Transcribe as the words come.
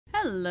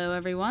Hello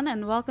everyone,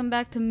 and welcome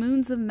back to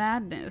Moons of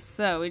Madness.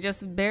 So, we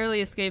just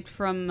barely escaped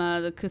from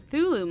the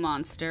Cthulhu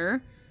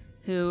monster,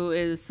 who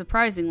is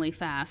surprisingly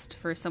fast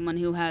for someone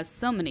who has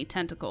so many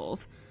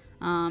tentacles.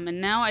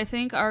 And now I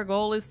think our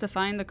goal is to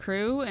find the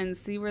crew and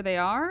see where they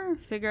are,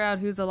 figure out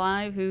who's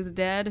alive, who's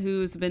dead,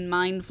 who's been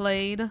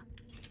mind-flayed,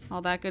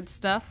 all that good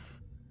stuff.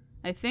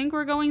 I think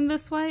we're going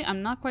this way.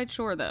 I'm not quite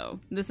sure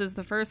though. This is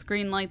the first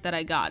green light that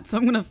I got, so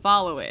I'm gonna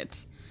follow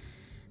it.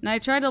 And I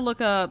tried to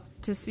look up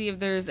to see if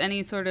there's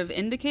any sort of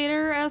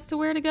indicator as to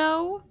where to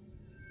go.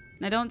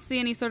 And I don't see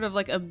any sort of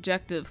like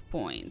objective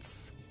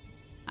points.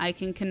 I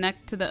can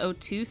connect to the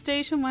O2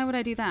 station? Why would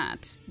I do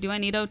that? Do I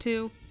need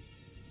O2?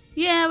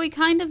 Yeah, we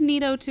kind of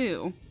need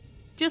O2.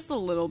 Just a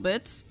little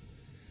bit.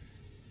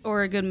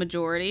 Or a good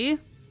majority.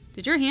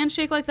 Did your hand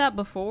shake like that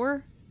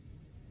before?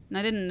 And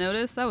I didn't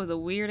notice? That was a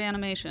weird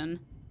animation.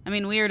 I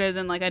mean, weird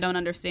isn't like I don't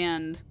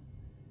understand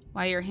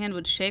why your hand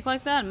would shake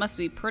like that. It must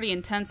be pretty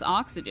intense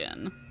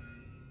oxygen.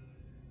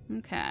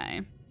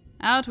 Okay.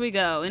 Out we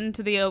go,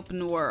 into the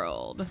open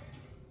world.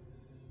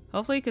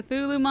 Hopefully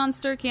Cthulhu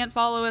monster can't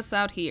follow us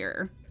out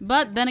here.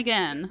 But then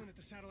again... At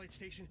the satellite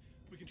station,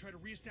 we can try to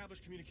reestablish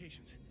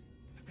communications.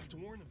 I've got to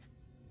warn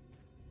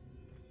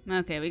them.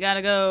 Okay, we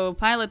gotta go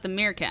pilot the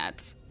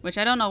meerkat. Which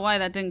I don't know why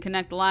that didn't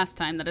connect last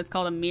time, that it's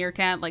called a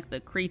meerkat, like the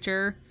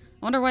creature.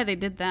 I wonder why they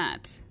did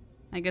that.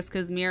 I guess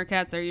because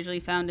meerkats are usually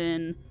found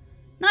in...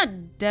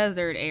 not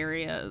desert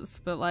areas,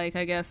 but like,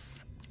 I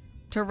guess,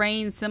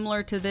 terrain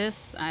similar to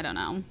this? I don't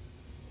know.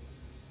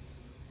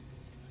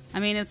 I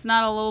mean, it's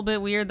not a little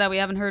bit weird that we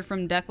haven't heard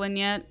from Declan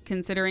yet,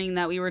 considering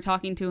that we were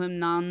talking to him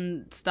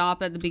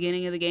non-stop at the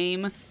beginning of the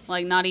game,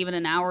 like not even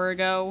an hour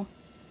ago,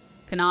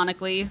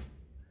 canonically.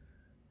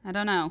 I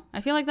don't know.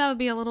 I feel like that would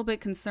be a little bit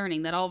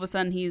concerning, that all of a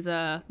sudden he's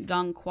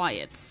gone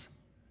quiet.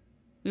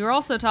 We were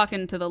also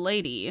talking to the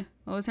lady.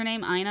 What was her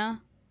name?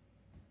 Ina?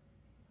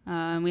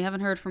 And we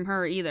haven't heard from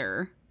her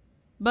either.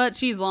 But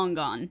she's long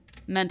gone.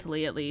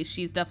 Mentally, at least.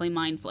 She's definitely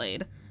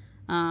mind-flayed.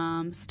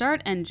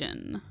 Start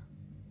engine.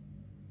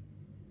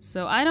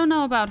 So I don't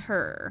know about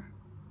her.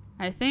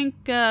 I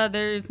think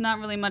there's not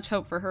really much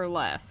hope for her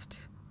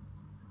left.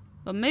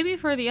 But maybe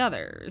for the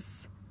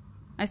others.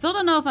 I still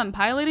don't know if I'm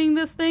piloting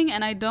this thing,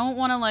 and I don't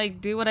want to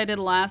like do what I did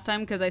last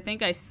time because I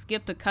think I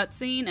skipped a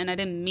cutscene and I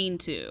didn't mean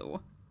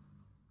to.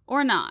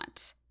 Or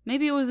not.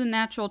 Maybe it was a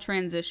natural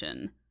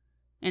transition.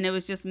 And it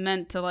was just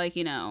meant to, like,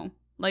 you know,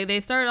 like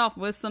they started off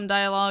with some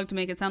dialogue to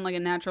make it sound like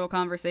a natural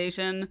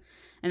conversation,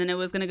 and then it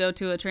was going to go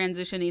to a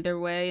transition either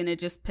way, and it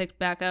just picked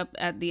back up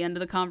at the end of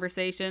the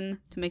conversation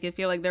to make it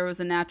feel like there was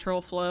a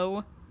natural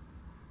flow.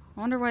 I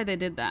wonder why they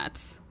did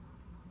that.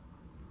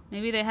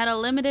 Maybe they had a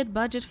limited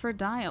budget for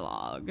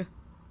dialogue.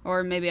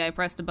 Or maybe I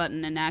pressed a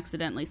button and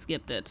accidentally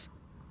skipped it.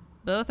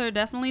 Both are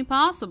definitely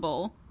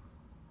possible.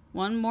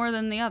 One more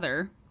than the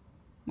other.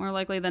 More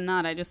likely than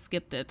not, I just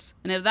skipped it.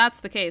 And if that's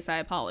the case, I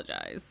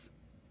apologize.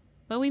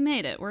 But we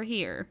made it. We're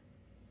here.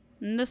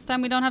 And this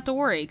time we don't have to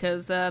worry,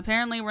 because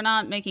apparently we're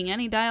not making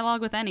any dialogue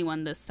with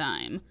anyone this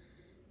time.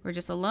 We're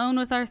just alone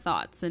with our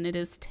thoughts, and it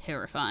is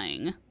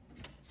terrifying.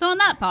 So on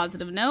that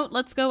positive note,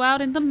 let's go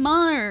out into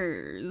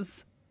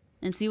Mars.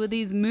 And see what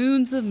these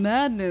moons of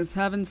madness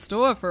have in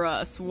store for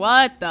us.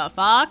 What the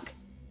fuck?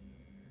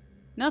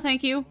 No,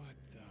 thank you. What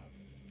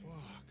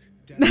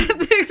the fuck?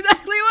 That's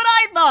exactly what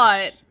I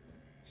thought.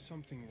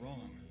 Something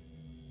wrong.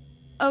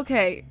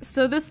 Okay,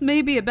 so this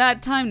may be a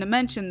bad time to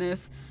mention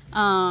this.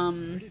 Where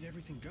did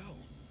everything go?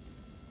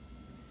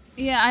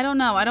 Yeah, I don't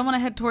know. I don't want to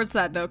head towards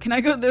that, though. Can I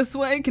go this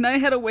way? Can I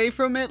head away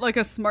from it like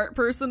a smart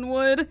person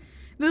would?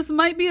 This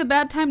might be a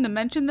bad time to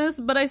mention this,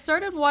 but I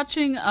started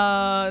watching,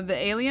 the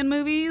Alien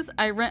movies.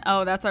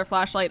 Oh, that's our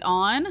flashlight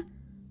on?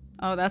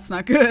 Oh, that's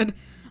not good.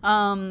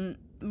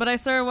 But I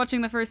started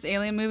watching the first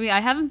Alien movie. I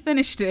haven't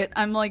finished it.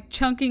 I'm, like,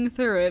 chunking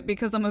through it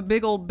because I'm a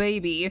big old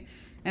baby.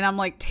 And I'm,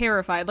 like,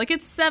 terrified. Like,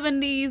 it's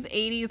 70s,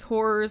 80s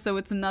horror, so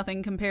it's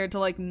nothing compared to,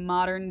 like,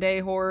 modern-day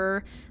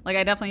horror. Like,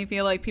 I definitely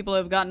feel like people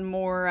have gotten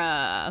more,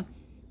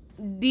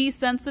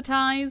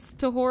 desensitized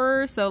to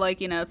horror. So, like,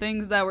 you know,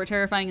 things that were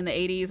terrifying in the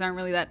 80s aren't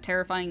really that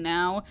terrifying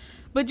now.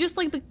 But just,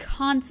 like, the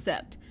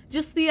concept,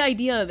 just the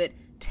idea of it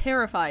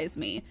terrifies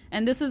me.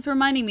 And this is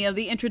reminding me of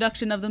the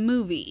introduction of the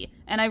movie.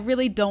 And I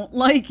really don't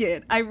like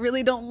it. I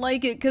really don't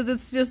like it because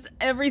it's just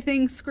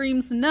everything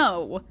screams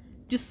no.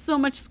 Just so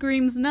much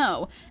screams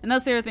no. And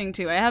that's the other thing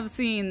too. I have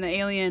seen the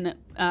Alien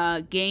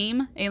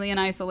game, Alien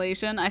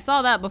Isolation. I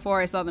saw that before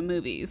I saw the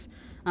movies.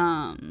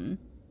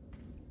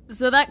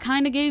 So that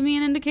kind of gave me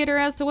an indicator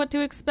as to what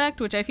to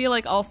expect, which I feel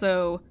like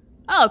also...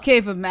 Oh,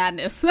 Cave of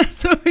Madness.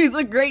 That's always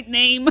a great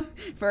name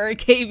for a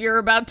cave you're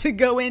about to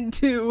go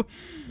into.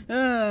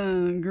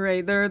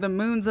 Great. There are the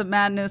Moons of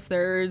Madness.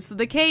 There's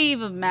the Cave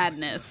of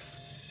Madness.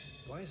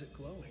 Why is it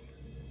glowing?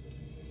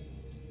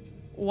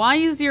 Why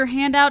is your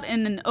hand out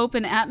in an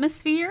open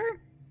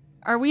atmosphere?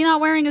 Are we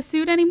not wearing a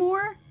suit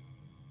anymore?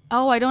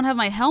 Oh, I don't have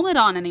my helmet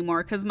on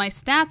anymore because my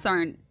stats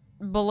aren't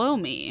below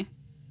me.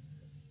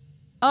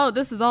 Oh,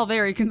 this is all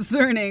very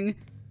concerning.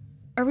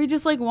 Are we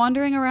just like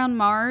wandering around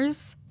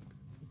Mars?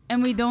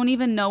 And we don't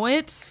even know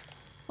it?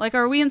 Like,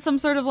 are we in some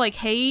sort of, like,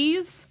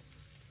 haze?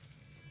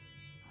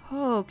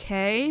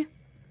 Okay.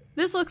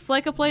 This looks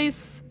like a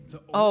place...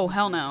 Oh,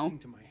 hell no.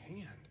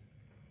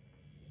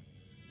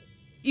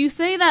 You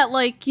say that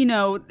like, you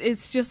know,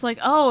 it's just like,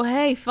 oh,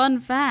 hey, fun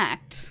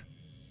fact.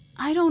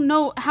 I don't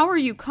know. How are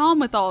you calm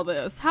with all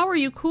this? How are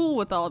you cool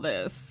with all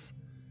this?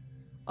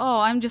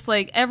 Oh, I'm just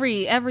like,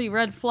 every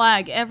red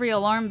flag, every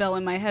alarm bell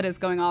in my head is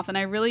going off, and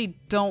I really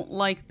don't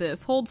like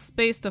this. Hold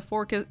space to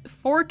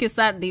focus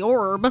at the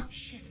orb.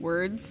 Shit.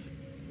 Words.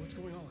 What's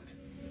going on?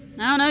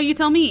 I don't know, you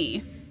tell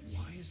me.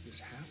 Why is this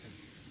happening?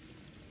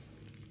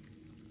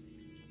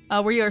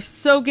 We are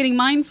so getting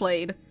mind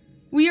flayed.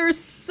 We are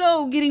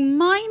so getting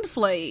mind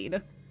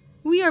flayed.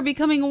 We are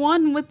becoming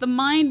one with the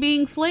mind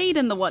being flayed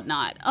and the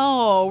whatnot.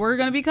 Oh, we're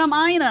gonna become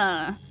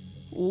Aina.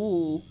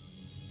 Ooh.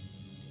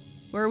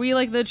 Were we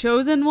like the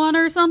chosen one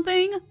or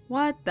something?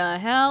 What the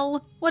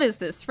hell? What is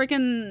this?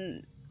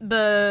 Freaking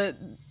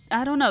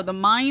I don't know, the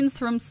mines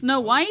from Snow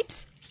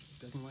White?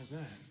 Doesn't like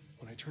that.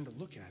 When I turn to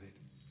look at it,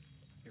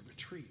 it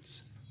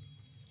retreats.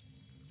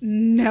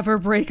 Never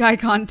break eye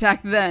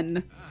contact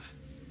then.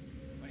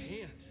 My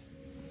hand.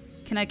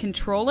 Can I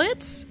control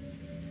it?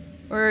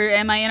 Or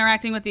am I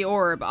interacting with the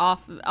orb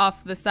off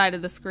the side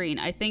of the screen?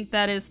 I think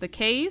that is the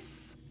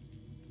case.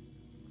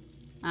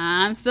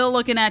 I'm still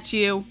looking at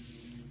you.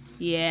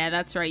 Yeah,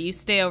 that's right. You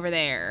stay over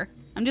there.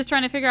 I'm just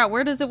trying to figure out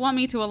where does it want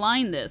me to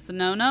align this.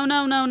 No, no,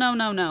 no, no, no,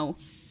 no, no.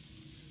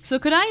 So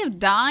could I have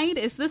died?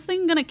 Is this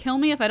thing gonna kill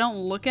me if I don't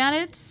look at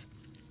it?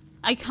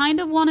 I kind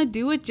of want to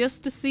do it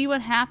just to see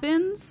what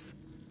happens.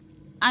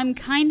 I'm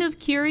kind of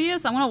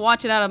curious. I want to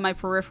watch it out of my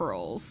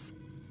peripherals.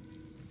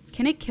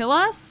 Can it kill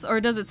us,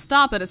 or does it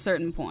stop at a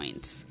certain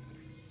point?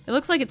 It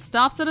looks like it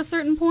stops at a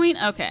certain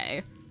point?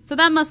 Okay. So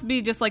that must be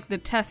just like the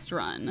test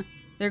run.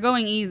 They're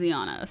going easy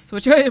on us,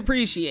 which I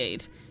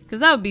appreciate.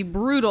 Because that would be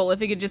brutal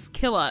if it could just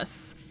kill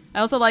us. I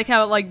also like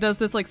how it like does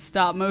this like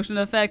stop motion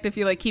effect if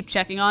you like keep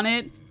checking on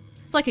it.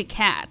 It's like a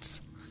cat.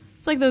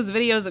 It's like those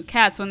videos of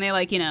cats when they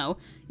like, you know,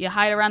 you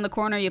hide around the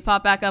corner, you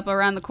pop back up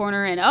around the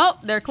corner, and oh,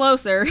 they're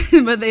closer.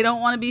 But they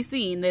don't want to be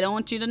seen. They don't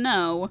want you to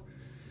know.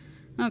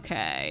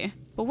 Okay.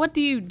 But what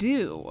do you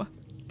do?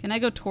 Can I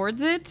go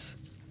towards it?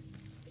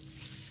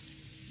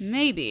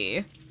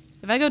 Maybe.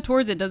 If I go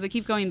towards it, does it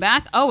keep going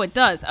back? Oh, it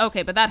does.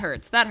 Okay, but that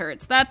hurts. That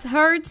hurts. That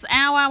hurts.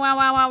 Ow, ow, ow,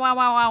 ow, ow, ow,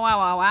 ow,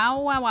 ow, ow,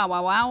 ow, ow, ow,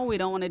 ow, ow. We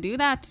don't want to do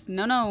that.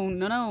 No, no,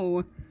 no,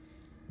 no.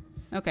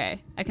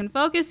 Okay, I can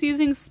focus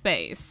using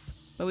space,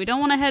 but we don't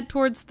want to head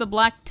towards the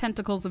black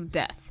tentacles of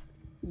death.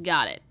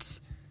 Got it.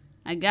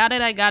 I got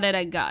it, I got it,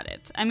 I got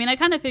it. I mean, I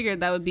kind of figured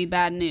that would be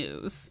bad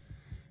news.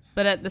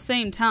 But at the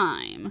same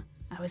time,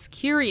 I was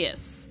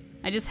curious.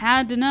 I just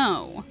had to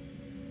know.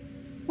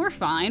 We're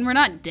fine. We're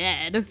not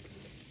dead.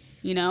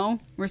 You know,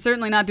 we're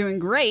certainly not doing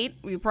great.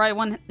 We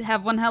probably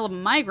have one hell of a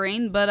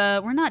migraine,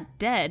 but we're not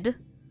dead.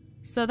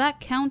 So that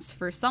counts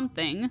for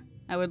something,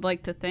 I would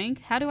like to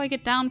think. How do I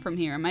get down from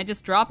here? Am I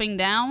just dropping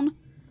down?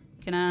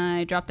 Can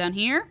I drop down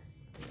here?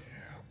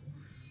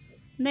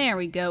 There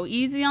we go.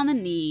 Easy on the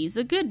knees.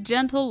 A good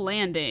gentle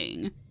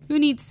landing. Who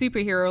needs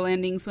superhero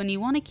landings when you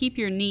want to keep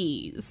your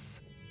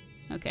knees?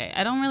 Okay,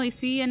 I don't really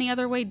see any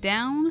other way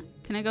down.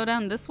 Can I go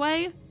down this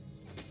way?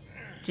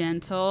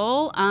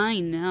 Gentle, I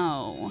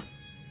know.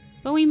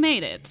 But we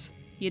made it.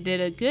 You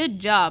did a good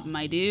job,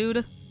 my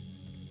dude.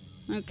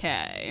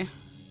 Okay.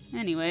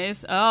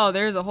 Anyways, oh,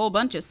 there's a whole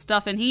bunch of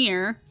stuff in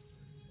here.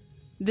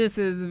 This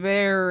is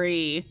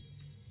very,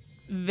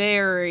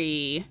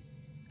 very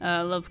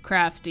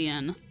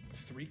Lovecraftian.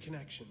 3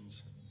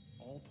 connections,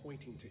 all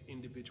pointing to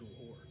individual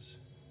orbs.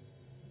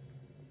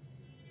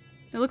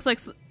 It looks like...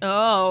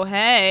 Oh,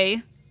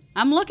 hey.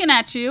 I'm looking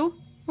at you.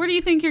 Where do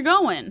you think you're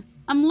going?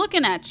 I'm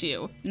looking at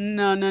you.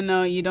 No, no,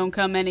 no, you don't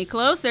come any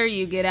closer.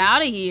 You get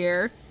out of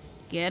here.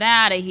 Get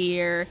out of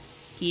here.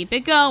 Keep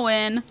it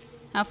going.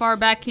 How far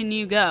back can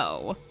you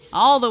go?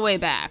 All the way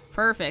back.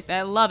 Perfect.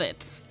 I love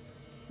it.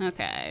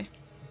 Okay.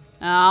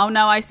 Oh,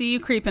 no, I see you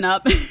creeping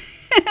up.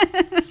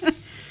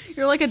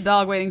 You're like a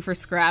dog waiting for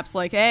scraps.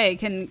 Like, hey,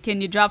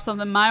 can you drop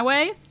something my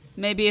way?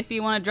 Maybe if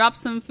you want to drop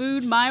some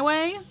food my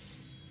way?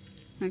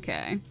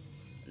 Okay.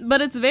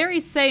 But it's very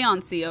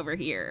seance-y over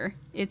here.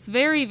 It's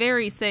very,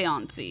 very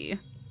seance-y.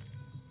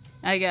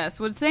 I guess.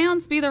 Would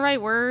seance be the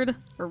right word?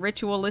 Or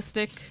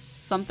ritualistic?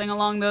 Something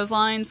along those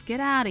lines? Get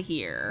out of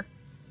here.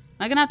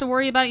 Am I gonna have to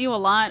worry about you a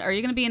lot? Are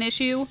you gonna be an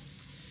issue?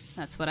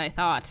 That's what I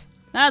thought.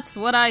 That's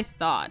what I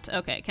thought.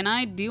 Okay, can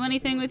I do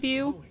anything with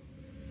you?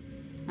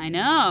 I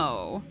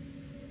know.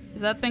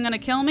 Is that thing gonna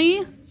kill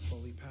me?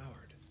 Fully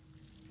powered.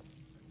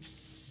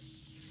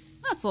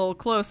 That's a little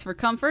close for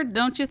comfort,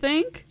 don't you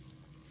think?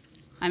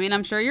 I mean,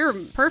 I'm sure you're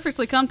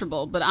perfectly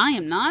comfortable, but I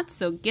am not,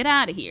 so get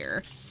out of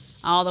here.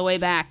 All the way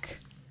back.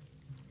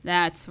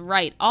 That's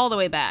right, all the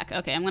way back.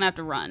 Okay, I'm gonna have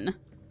to run.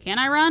 Can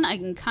I run? I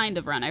can kind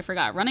of run. I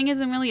forgot. Running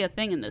isn't really a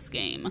thing in this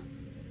game.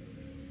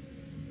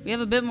 We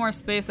have a bit more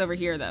space over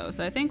here, though,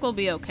 so I think we'll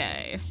be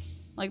okay.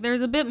 Like,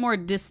 there's a bit more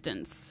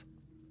distance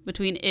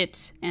between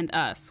it and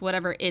us,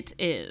 whatever it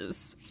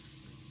is.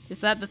 Is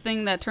that the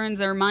thing that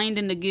turns our mind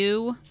into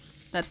goo?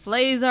 that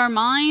flays our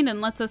mind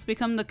and lets us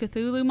become the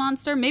Cthulhu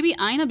monster? Maybe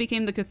Aina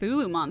became the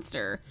Cthulhu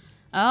monster.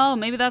 Oh,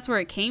 maybe that's where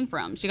it came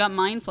from. She got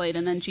mind flayed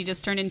and then she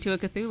just turned into a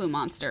Cthulhu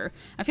monster.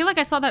 I feel like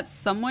I saw that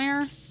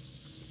somewhere.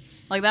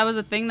 Like that was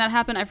a thing that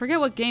happened. I forget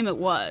what game it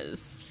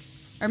was.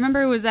 I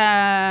remember it was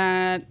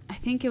at, I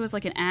think it was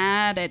like an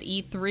ad at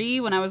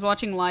E3 when I was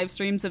watching live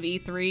streams of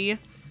E3.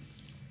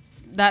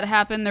 That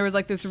happened. There was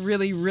like this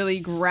really, really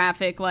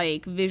graphic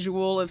like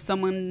visual of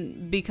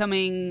someone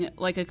becoming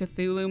like a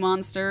Cthulhu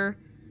monster.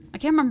 I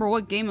can't remember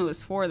what game it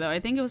was for though. I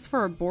think it was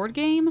for a board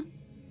game?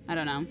 I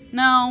don't know.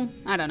 No,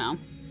 I don't know.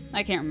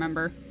 I can't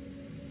remember.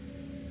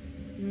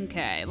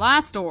 Okay,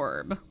 last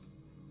orb.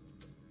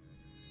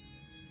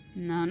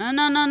 No, no,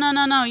 no, no, no,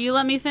 no, no. You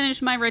let me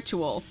finish my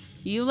ritual.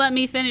 You let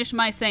me finish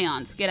my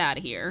seance. Get out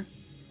of here.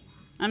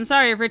 I'm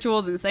sorry if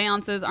rituals and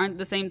seances aren't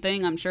the same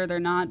thing. I'm sure they're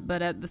not,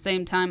 but at the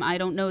same time, I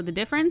don't know the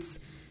difference.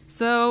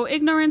 So,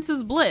 ignorance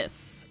is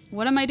bliss.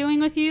 What am I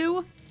doing with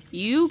you?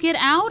 You get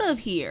out of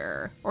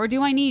here. Or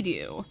do I need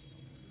you?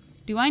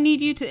 Do I need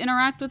you to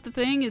interact with the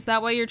thing? Is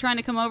that why you're trying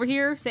to come over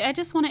here? Say, I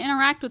just want to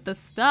interact with the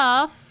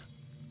stuff.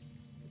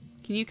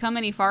 Can you come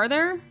any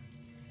farther?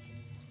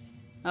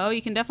 Oh,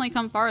 you can definitely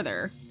come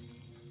farther.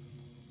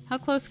 How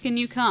close can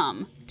you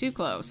come? Too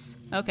close.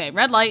 Okay,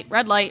 red light,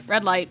 red light,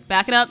 red light.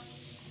 Back it up.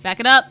 Back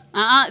it up.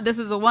 This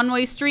is a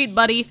one-way street,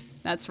 buddy.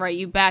 That's right,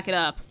 you back it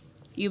up.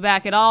 You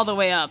back it all the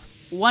way up.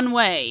 One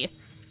way.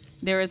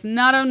 There is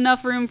not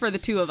enough room for the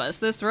two of us.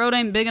 This road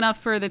ain't big enough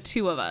for the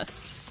two of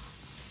us.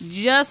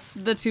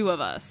 Just the two of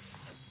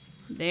us.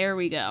 There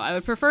we go. I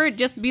would prefer it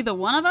just be the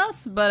one of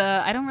us, but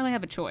I don't really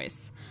have a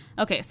choice.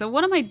 Okay, so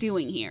what am I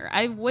doing here?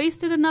 I've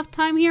wasted enough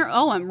time here.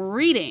 Oh, I'm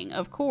reading,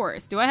 of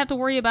course. Do I have to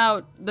worry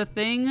about the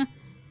thing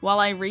while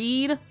I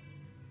read?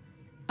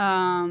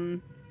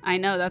 I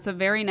know, that's a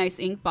very nice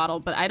ink bottle,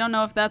 but I don't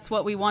know if that's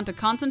what we want to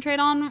concentrate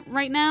on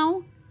right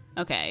now.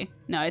 Okay.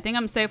 No, I think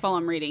I'm safe while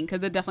I'm reading,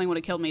 because it definitely would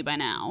have killed me by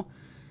now.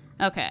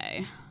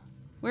 Okay.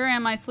 Where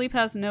am I? Sleep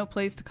has no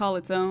place to call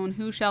its own.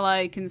 Who shall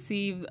I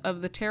conceive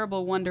of the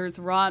terrible wonders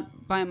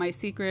wrought by my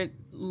secret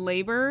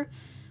labor?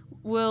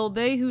 Will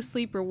they who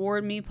sleep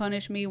reward me,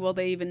 punish me? Will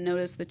they even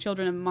notice the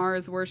children of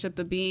Mars worship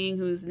the being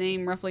whose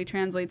name roughly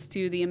translates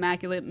to the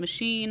Immaculate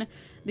Machine?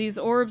 These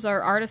orbs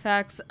are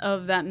artifacts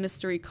of that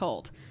mystery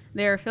cult.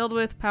 They are filled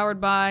with,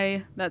 powered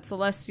by, that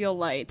celestial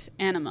light,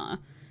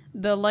 anima.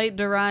 The light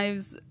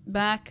derives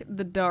back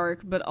the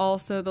dark, but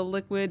also the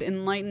liquid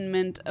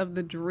enlightenment of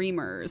the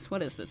dreamers.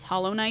 What is this,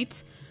 Hollow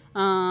Knight?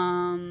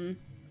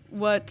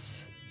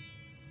 What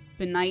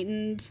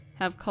Benightened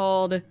have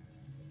called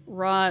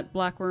rot,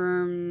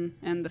 blackworm,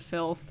 and the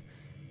filth.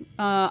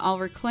 I'll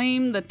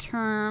reclaim the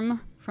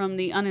term from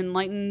the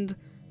unenlightened.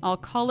 I'll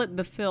call it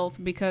the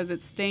filth because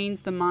it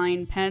stains the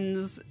mind,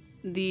 pens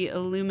the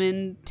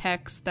illumined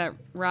text that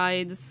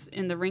rides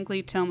in the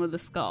wrinkly tome of the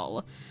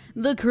skull.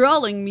 The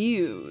crawling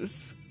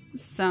muse.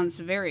 Sounds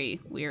very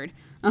weird.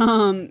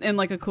 In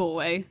like a cool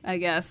way, I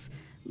guess.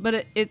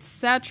 But it's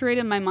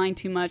saturated my mind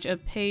too much. A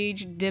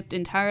page dipped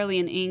entirely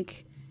in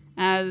ink,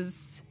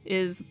 as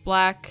is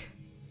black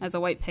as a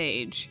white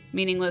page.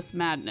 Meaningless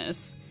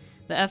madness.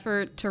 The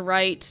effort to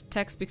write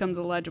text becomes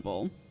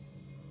illegible.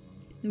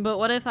 But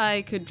what if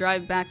I could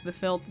drive back the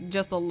filth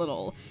just a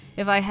little?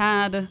 If I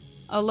had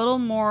a little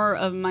more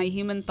of my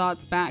human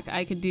thoughts back,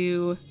 I could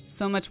do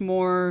so much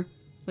more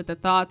with the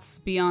thoughts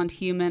beyond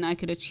human. I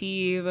could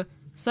achieve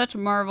such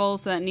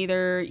marvels that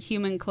neither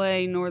human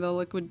clay nor the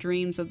liquid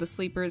dreams of the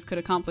sleepers could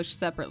accomplish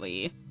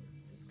separately.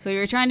 So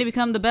you're trying to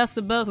become the best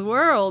of both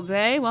worlds,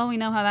 eh? Well, we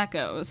know how that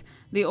goes.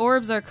 The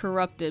orbs are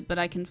corrupted, but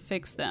I can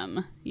fix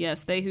them.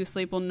 Yes, they who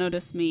sleep will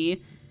notice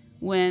me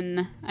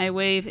when I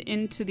wave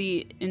into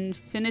the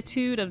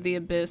infinitude of the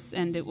abyss,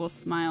 and it will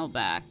smile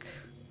back.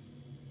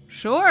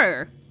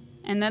 Sure!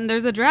 And then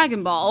there's a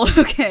Dragon Ball.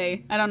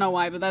 Okay, I don't know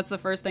why, but that's the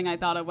first thing I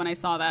thought of when I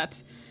saw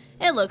that.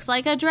 It looks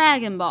like a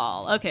Dragon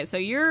Ball. Okay, so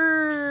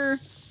you're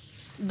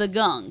the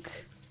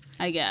gunk,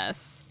 I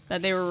guess,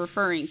 that they were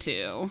referring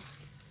to.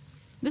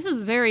 This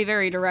is very,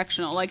 very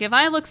directional. Like, if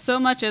I look so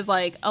much as,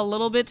 like, a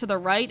little bit to the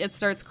right, it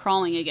starts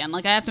crawling again.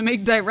 Like, I have to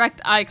make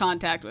direct eye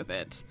contact with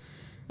it.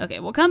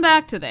 Okay, we'll come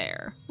back to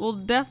there. We'll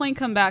definitely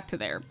come back to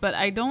there. But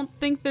I don't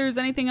think there's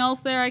anything else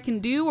there I can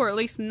do, or at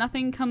least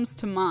nothing comes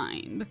to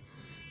mind.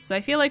 So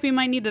I feel like we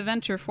might need to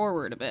venture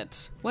forward a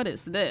bit. What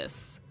is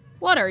this?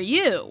 What are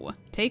you?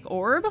 Take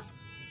orb?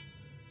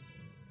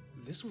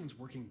 This one's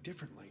working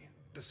differently.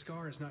 The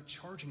scar is not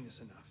charging this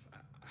enough.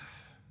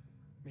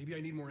 Maybe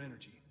I need more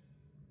energy.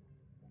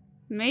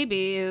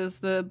 Maybe. Is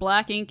the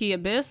black inky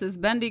abyss? Is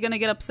Bendy gonna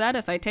get upset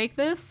if I take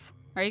this?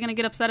 Are you gonna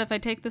get upset if I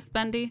take this,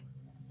 Bendy?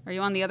 Are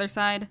you on the other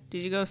side?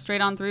 Did you go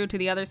straight on through to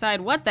the other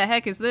side? What the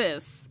heck is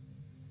this?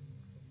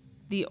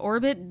 The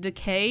orbit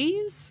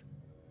decays?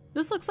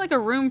 This looks like a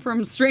room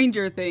from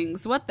Stranger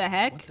Things. What the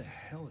heck? What the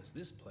hell is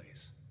this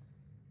place?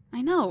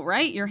 I know,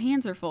 right? Your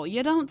hands are full.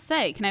 You don't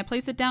say. Can I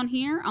place it down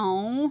here?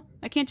 Oh,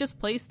 I can't just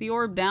place the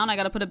orb down. I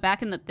gotta put it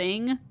back in the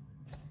thing.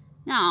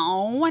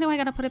 No, why do I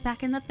gotta put it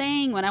back in the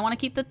thing when I want to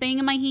keep the thing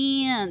in my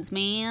hands,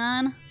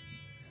 man?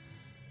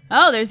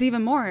 Oh, there's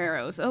even more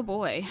arrows. Oh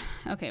boy.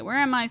 Okay, where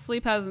am I?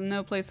 Sleep has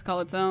no place to call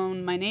its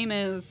own. My name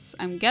is...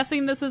 I'm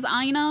guessing this is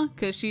Aina,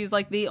 because she's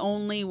like the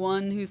only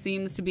one who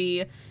seems to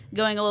be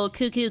going a little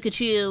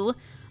cuckoo-cachoo.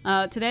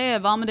 Today I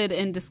vomited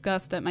in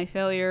disgust at my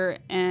failure,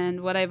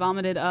 and what I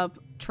vomited up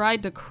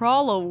tried to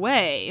crawl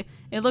away.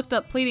 It looked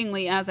up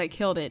pleadingly as I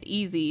killed it.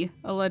 Easy.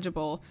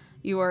 Illegible.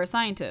 You are a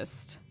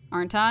scientist,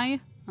 aren't I?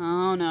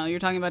 Oh no, you're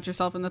talking about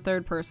yourself in the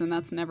third person.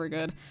 That's never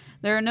good.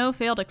 There are no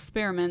failed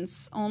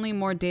experiments, only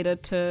more data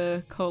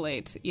to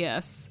collate.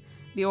 Yes.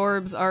 The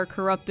orbs are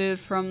corrupted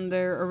from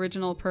their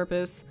original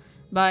purpose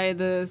by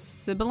the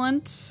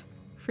sibilant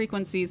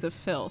frequencies of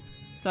filth.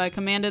 So I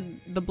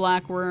commanded the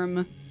black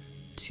worm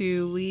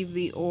to leave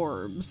the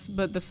orbs,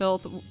 but the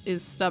filth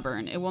is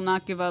stubborn. It will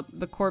not give up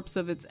the corpse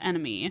of its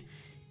enemy.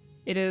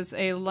 It is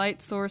a light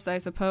source, I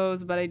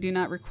suppose, but I do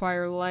not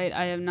require light.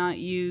 I have not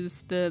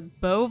used the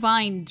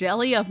bovine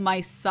jelly of my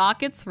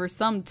sockets for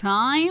some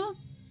time.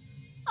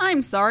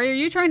 I'm sorry, are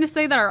you trying to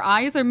say that our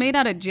eyes are made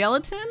out of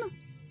gelatin?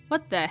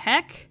 What the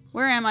heck?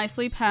 Where am I?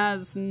 Sleep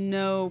has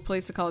no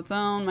place to call its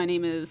own. My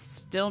name is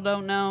still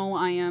don't know.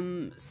 I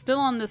am still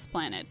on this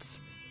planet.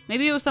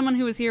 Maybe it was someone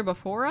who was here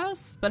before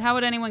us? But how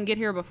would anyone get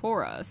here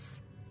before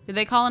us? Did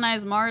they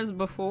colonize Mars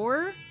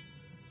before?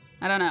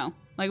 I don't know.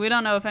 Like, we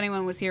don't know if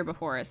anyone was here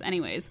before us.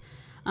 Anyways,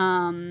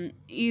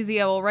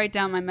 easy, I will write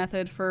down my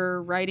method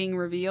for writing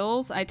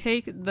reveals. I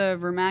take the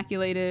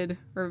vermiculated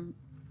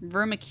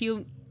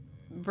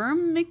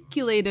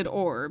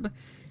orb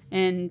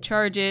and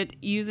charge it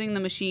using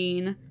the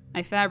machine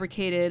I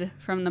fabricated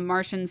from the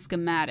Martian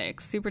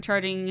schematics.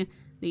 Supercharging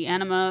the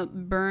anima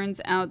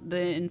burns out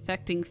the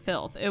infecting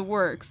filth. It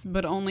works,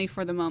 but only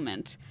for the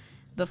moment.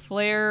 The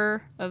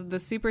flare of the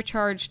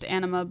supercharged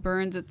anima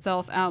burns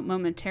itself out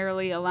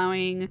momentarily,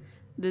 allowing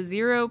the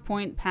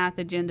 0-point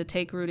pathogen to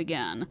take root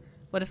again.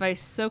 What if I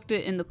soaked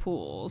it in the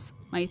pools?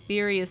 My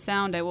theory is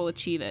sound, I will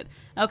achieve it.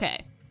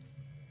 Okay.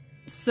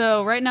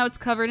 So right now it's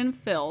covered in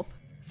filth,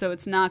 so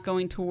it's not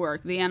going to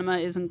work. The anima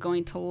isn't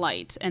going to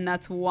light, and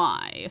that's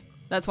why.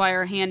 That's why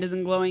our hand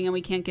isn't glowing and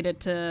we can't get it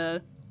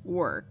to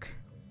work.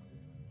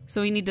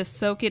 So we need to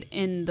soak it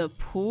in the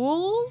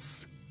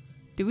pools?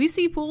 Do we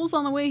see pools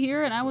on the way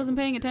here and I wasn't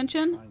paying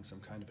attention? Trying some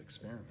kind of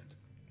experiment.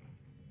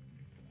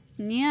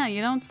 Yeah,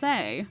 you don't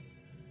say.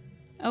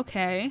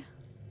 Okay.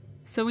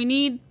 So we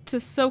need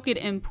to soak it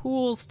in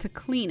pools to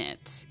clean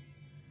it.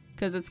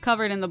 Because it's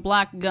covered in the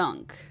black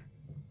gunk.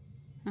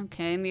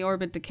 Okay, and the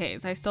orbit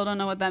decays. I still don't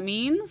know what that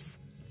means.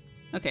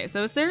 Okay,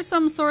 so is there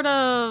some sort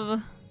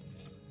of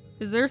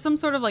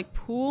like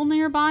pool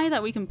nearby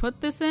that we can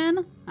put this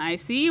in? I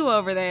see you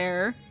over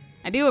there.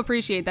 I do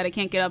appreciate that I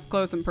can't get up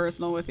close and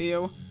personal with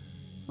you.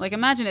 Like,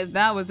 imagine if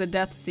that was a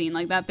death scene.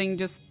 Like, that thing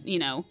just, you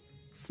know,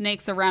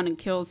 snakes around and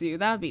kills you.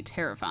 That would be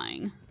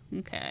terrifying.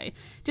 Okay.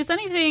 Just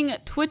anything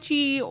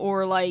twitchy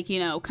or, like, you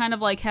know, kind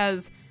of like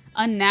has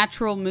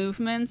unnatural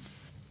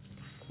movements.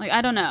 Like,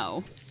 I don't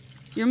know.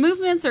 Your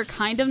movements are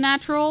kind of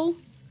natural.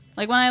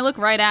 Like, when I look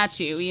right at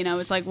you, you know,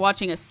 it's like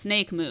watching a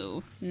snake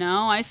move.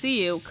 No, I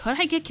see you. Could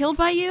I get killed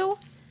by you?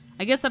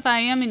 I guess if I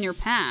am in your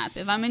path,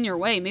 if I'm in your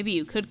way, maybe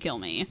you could kill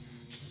me.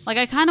 Like,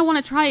 I kind of want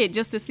to try it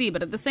just to see,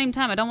 but at the same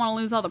time, I don't want to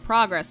lose all the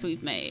progress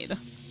we've made.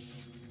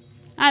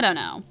 I don't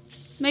know.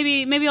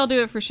 Maybe I'll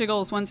do it for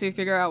shiggles once we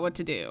figure out what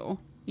to do.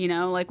 You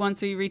know, like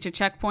once we reach a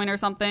checkpoint or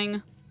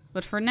something.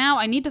 But for now,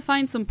 I need to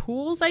find some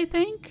pools, I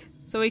think,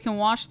 so we can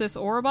wash this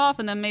orb off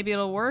and then maybe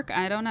it'll work.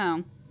 I don't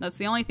know. That's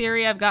the only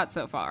theory I've got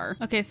so far.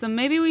 Okay, so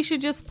maybe we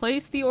should just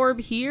place the orb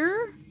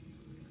here?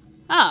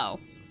 Oh.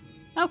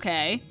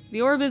 Okay.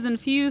 The orb is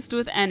infused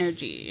with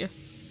energy.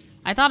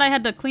 I thought I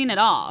had to clean it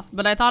off,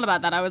 but I thought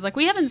about that. I was like,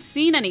 we haven't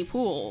seen any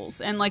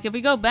pools. And like, if we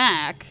go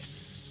back,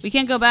 we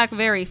can't go back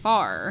very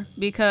far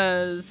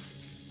because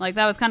like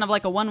that was kind of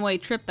like a one-way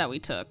trip that we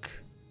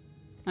took.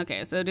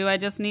 Okay, so do I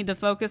just need to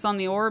focus on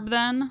the orb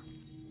then?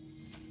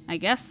 I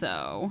guess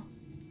so.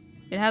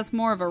 It has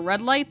more of a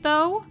red light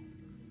though.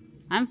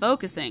 I'm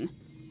focusing.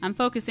 I'm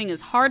focusing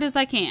as hard as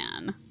I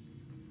can.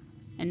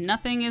 And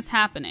nothing is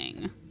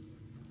happening.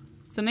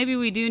 So maybe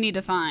we do need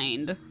to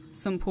find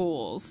some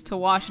pools to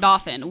wash it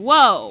off in.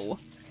 Whoa!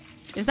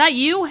 Is that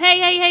you?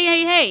 Hey,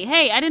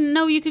 I didn't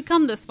know you could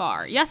come this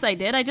far. Yes, I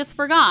did. I just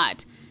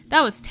forgot.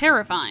 That was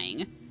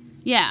terrifying.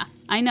 Yeah,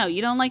 I know.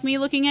 You don't like me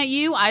looking at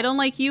you. I don't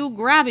like you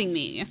grabbing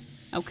me.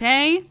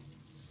 Okay?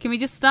 Can we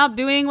just stop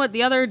doing what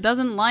the other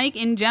doesn't like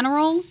in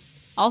general?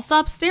 I'll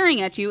stop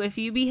staring at you if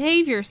you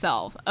behave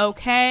yourself,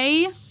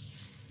 okay?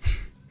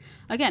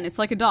 Again, it's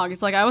like a dog.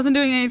 It's like, I wasn't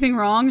doing anything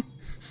wrong.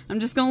 I'm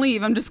just gonna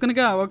leave. I'm just gonna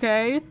go,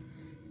 okay?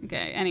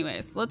 Okay,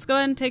 anyways, let's go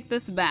ahead and take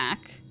this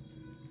back.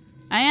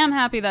 I am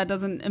happy that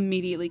doesn't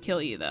immediately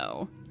kill you,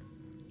 though.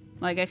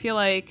 Like, I feel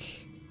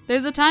like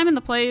there's a time and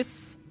the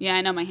place. Yeah,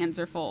 I know my hands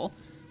are full.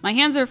 My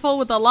hands are full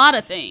with a lot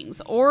of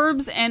things.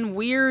 Orbs and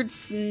weird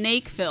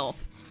snake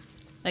filth.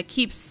 That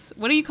keeps...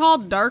 What are you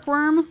called?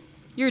 Darkworm?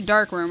 You're a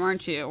darkworm,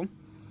 aren't you?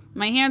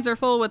 My hands are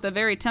full with a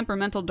very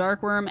temperamental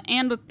darkworm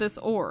and with this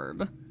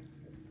orb.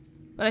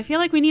 But I feel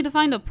like we need to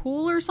find a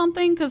pool or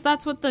something, because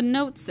that's what the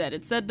note said.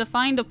 It said to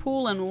find a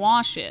pool and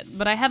wash it,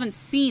 but I haven't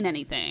seen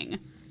anything.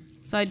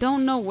 So I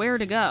don't know where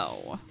to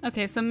go.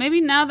 Okay, so maybe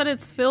now that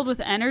it's filled with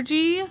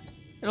energy,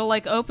 it'll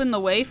like open the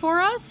way for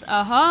us?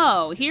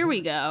 Oh, here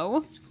we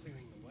go. It's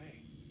clearing the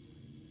way.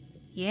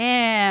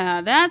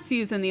 Yeah, that's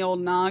using the old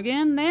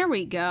noggin. There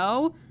we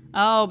go.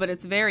 Oh, but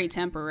it's very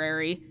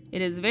temporary.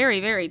 It is very,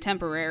 very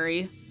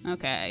temporary.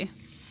 Okay.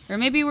 Or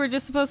maybe we're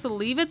just supposed to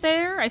leave it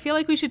there? I feel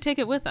like we should take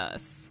it with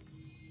us.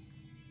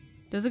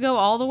 Does it go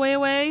all the way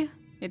away?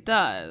 It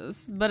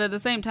does. But at the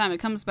same time, it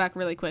comes back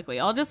really quickly.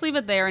 I'll just leave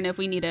it there, and if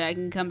we need it, I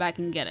can come back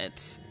and get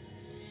it.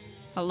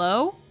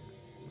 Hello?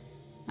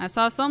 I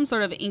saw some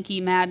sort of inky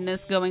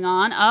madness going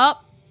on.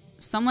 Oh!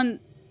 Is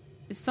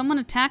someone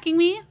attacking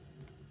me?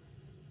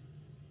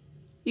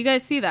 You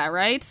guys see that,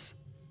 right?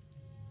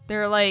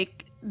 There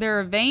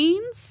are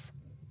veins?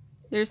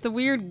 There's the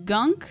weird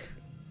gunk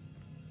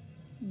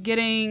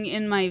getting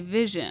in my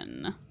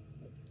vision.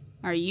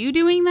 Are you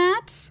doing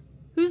that?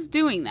 Who's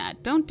doing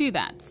that? Don't do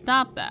that.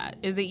 Stop that.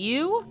 Is it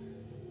you?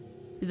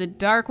 Is it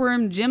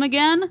Darkworm Jim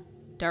again?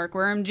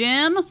 Darkworm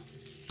Jim?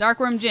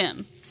 Darkworm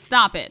Jim,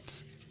 stop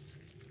it.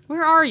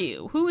 Where are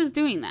you? Who is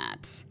doing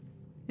that?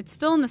 It's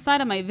still in the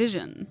side of my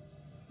vision.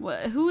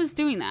 Who is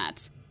doing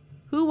that?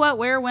 Who, what,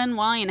 where, when,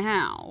 why, and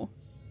how?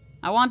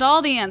 I want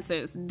all the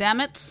answers,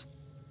 damn it.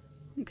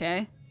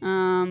 Okay.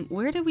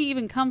 Where did we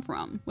even come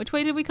from? Which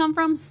way did we come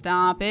from?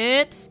 Stop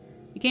it.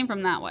 We came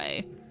from that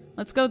way.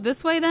 Let's go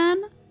this way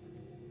then?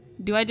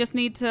 Do I just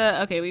need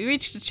to... Okay, we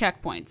reached a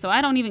checkpoint, so I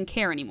don't even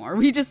care anymore.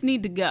 We just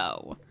need to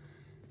go.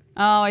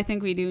 Oh, I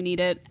think we do need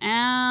it.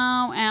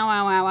 Ow, ow,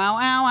 ow, ow, ow,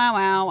 ow, ow,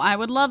 ow. I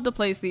would love to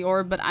place the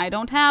orb, but I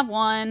don't have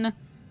one.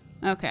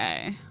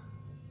 Okay.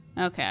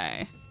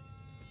 Okay.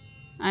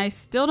 I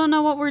still don't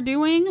know what we're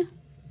doing.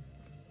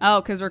 Oh,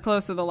 because we're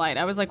close to the light.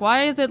 I was like,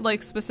 why is it,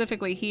 like,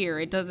 specifically here?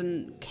 It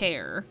doesn't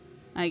care,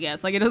 I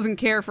guess. Like, it doesn't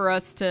care for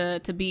us to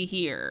be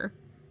here.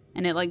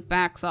 And it, like,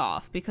 backs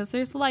off. Because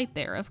there's light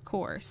there, of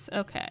course.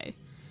 Okay.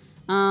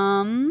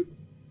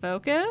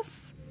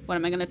 Focus? What,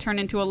 am I going to turn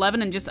into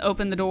 11 and just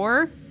open the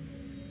door?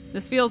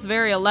 This feels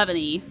very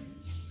 11-y.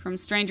 From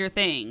Stranger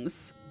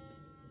Things.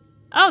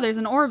 Oh, there's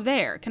an orb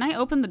there. Can I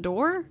open the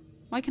door?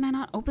 Why can I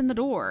not open the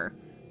door?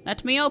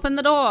 Let me open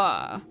the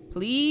door,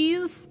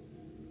 please.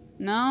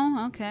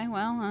 No? Okay,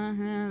 well,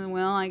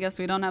 well, I guess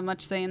we don't have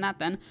much say in that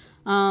then.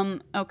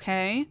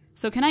 Okay.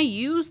 So can I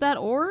use that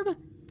orb?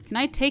 Can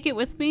I take it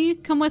with me?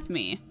 Come with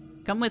me.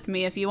 Come with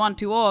me if you want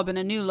to orb in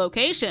a new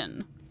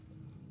location.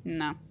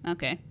 No.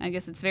 Okay. I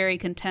guess it's very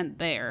content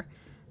there.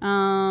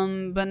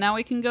 But now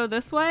we can go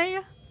this way?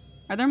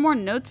 Are there more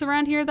notes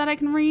around here that I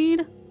can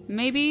read?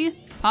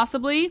 Maybe?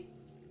 Possibly?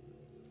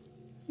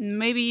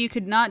 Maybe you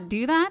could not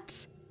do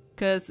that?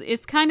 Because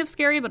it's kind of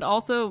scary, but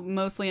also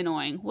mostly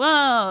annoying.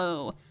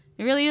 Whoa!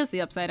 It really is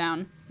the Upside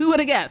Down. Who would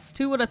have guessed?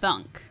 Who would have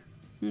thunk?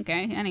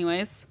 Okay,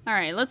 anyways.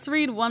 Alright, let's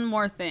read one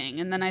more thing,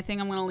 and then I think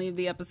I'm gonna leave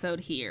the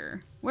episode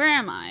here. Where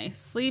am I?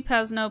 Sleep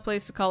has no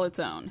place to call its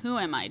own. Who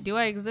am I? Do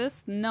I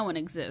exist? No one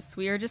exists.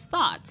 We are just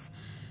thoughts.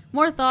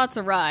 More thoughts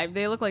arrive.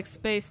 They look like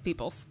space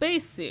people.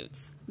 Space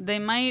suits. They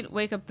might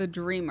wake up the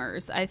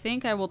dreamers. I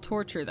think I will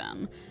torture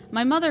them.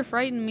 My mother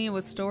frightened me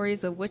with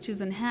stories of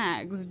witches and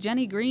hags,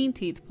 Jenny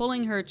Greenteeth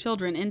pulling her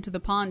children into the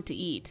pond to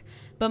eat.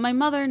 But my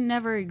mother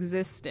never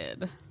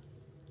existed.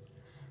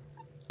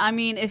 I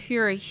mean, if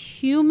you're a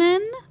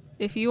human,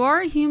 if you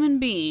are a human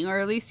being, or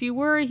at least you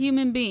were a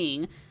human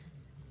being,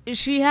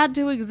 she had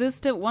to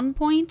exist at one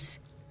point.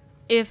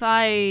 If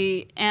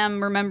I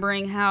am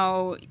remembering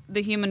how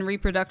the human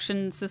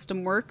reproduction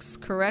system works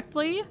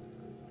correctly,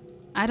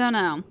 I don't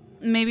know.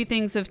 Maybe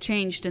things have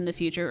changed in the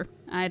future.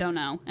 I don't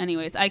know.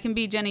 Anyways, I can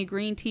be Jenny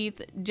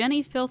Greenteeth,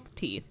 Jenny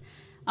Filthteeth.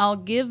 I'll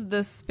give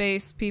the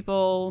space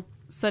people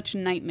such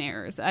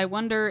nightmares. I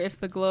wonder if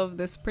the glow of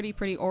this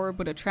pretty orb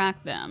would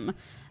attract them.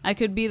 I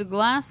could be the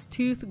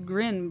glass-toothed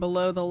grin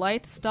below the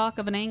light stalk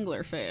of an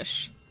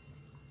anglerfish.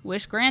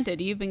 Wish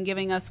granted, you've been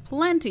giving us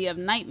plenty of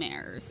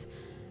nightmares.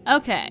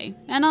 Okay,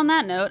 and on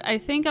that note, I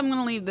think I'm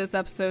gonna leave this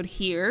episode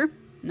here,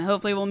 and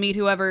hopefully we'll meet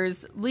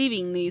whoever's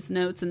leaving these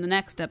notes in the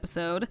next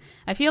episode.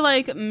 I feel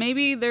like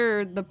maybe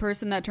they're the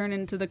person that turned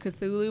into the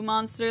Cthulhu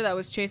monster that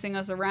was chasing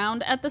us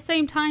around at the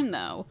same time,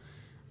 though.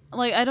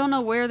 Like, I don't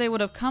know where they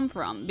would have come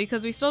from,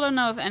 because we still don't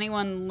know if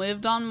anyone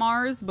lived on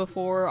Mars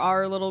before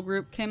our little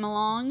group came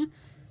along.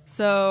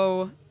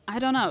 So, I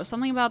don't know,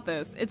 something about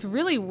this. It's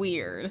really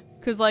weird,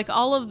 because, like,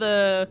 all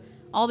the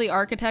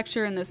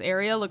architecture in this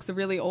area looks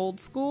really old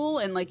school,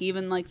 and, like,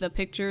 even, like, the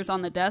pictures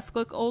on the desk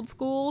look old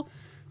school.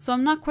 So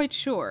I'm not quite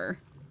sure.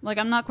 Like,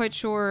 I'm not quite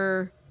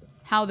sure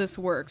how this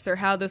works, or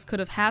how this could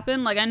have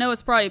happened. Like, I know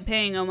it's probably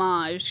paying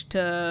homage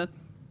to,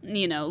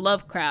 you know,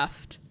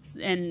 Lovecraft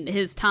and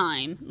his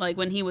time, like,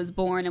 when he was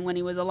born and when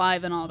he was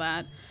alive and all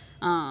that.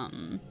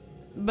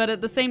 But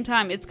at the same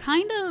time, it's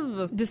kind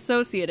of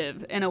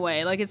dissociative in a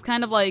way. Like, it's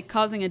kind of like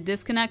causing a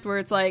disconnect where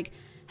it's like,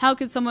 how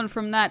could someone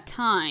from that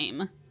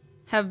time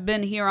have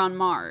been here on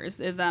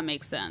Mars, if that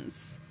makes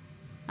sense?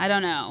 I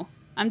don't know.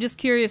 I'm just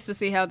curious to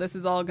see how this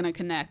is all going to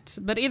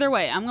connect. But either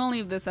way, I'm going to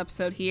leave this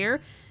episode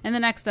here. In the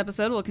next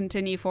episode, we'll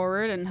continue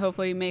forward and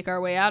hopefully make our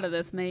way out of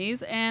this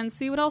maze and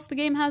see what else the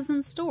game has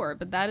in store.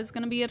 But that is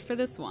going to be it for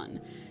this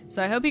one.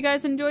 So I hope you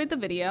guys enjoyed the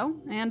video.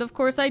 And of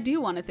course, I do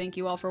want to thank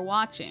you all for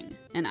watching.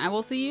 And I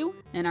will see you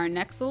in our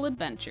next little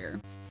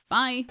adventure.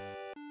 Bye!